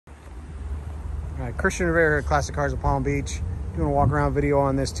All right, Christian Rivera here, Classic Cars of Palm Beach. Doing a walk around video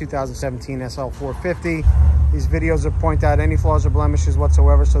on this 2017 SL 450. These videos will point out any flaws or blemishes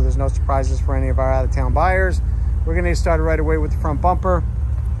whatsoever, so there's no surprises for any of our out-of-town buyers. We're gonna get started right away with the front bumper.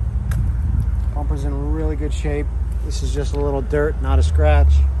 Bumper's in really good shape. This is just a little dirt, not a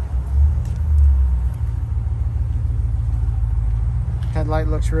scratch. Headlight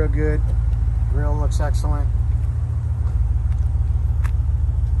looks real good. Grille looks excellent.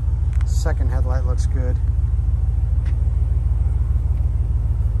 Second headlight looks good.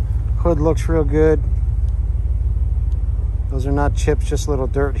 Hood looks real good. Those are not chips, just a little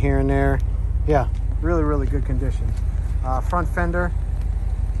dirt here and there. Yeah, really good condition. Front fender,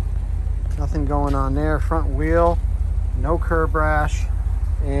 nothing going on there. Front wheel, no curb rash,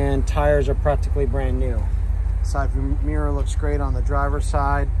 and tires are practically brand new. Side view mirror looks great on the driver's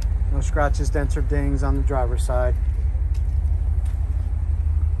side. No scratches, dents, or dings on the driver's side.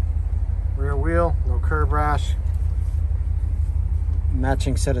 Rear wheel, no curb rash.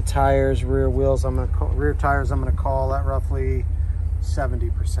 Matching set of tires. Rear wheels, rear tires, I'm gonna call at roughly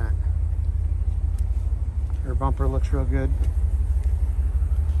 70%. Rear bumper looks real good.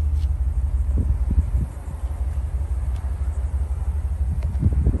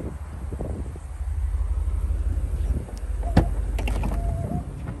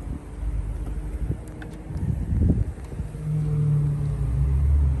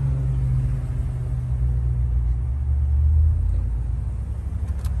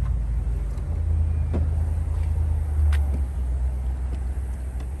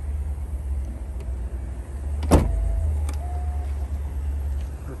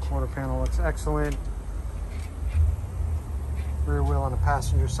 Quarter panel looks excellent. Rear wheel on the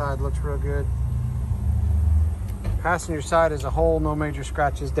passenger side looks real good. Passenger side as a whole, no major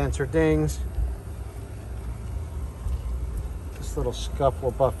scratches, dents, or dings. This little scuff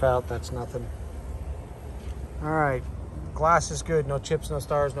will buff out, that's nothing. All right, glass is good, no chips, no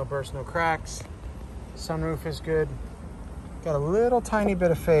stars, no bursts, no cracks. Sunroof is good. Got a little tiny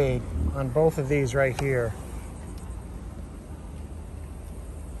bit of fade on both of these right here.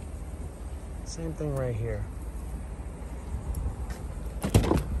 Same thing right here.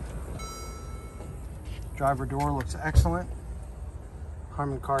 Driver door looks excellent.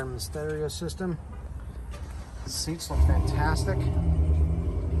 Harman Kardon stereo system. Seats look fantastic.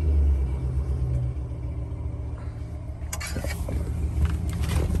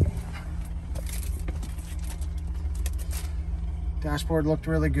 Dashboard looked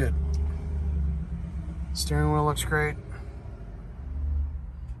really good. Steering wheel looks great.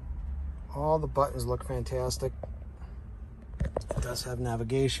 All the buttons look fantastic. It does have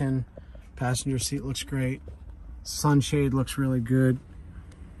navigation. Passenger seat looks great. Sunshade looks really good.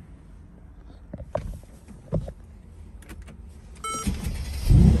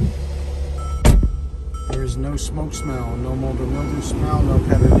 There is no smoke smell, no mold or mildew smell, no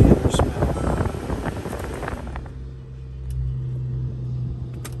pet or dander smell.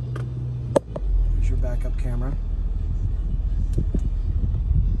 Here's your backup camera.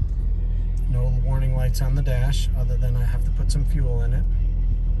 No warning lights on the dash, other than I have to put some fuel in it.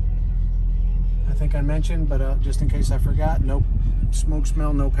 I think I mentioned, but just in case I forgot, no smoke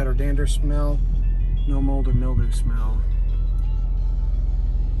smell, no pet or dander smell, no mold or mildew smell.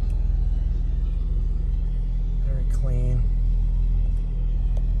 Very clean.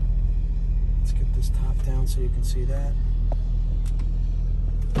 Let's get this top down so you can see that.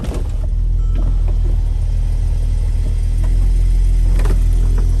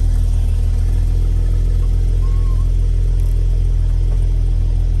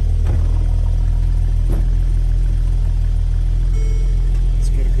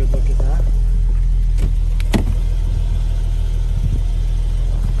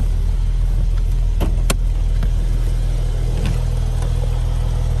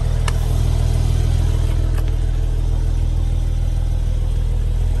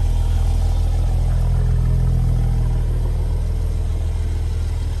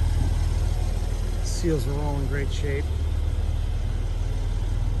 Seals are all in great shape.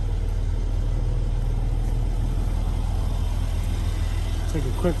 Take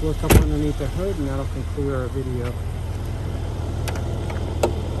a quick look up underneath the hood and that'll conclude our video.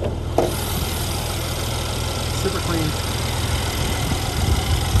 Super clean.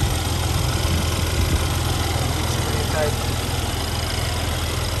 Very tight.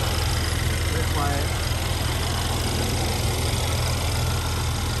 Very quiet.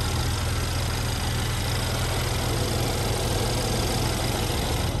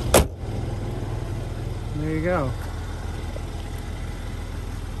 There you go.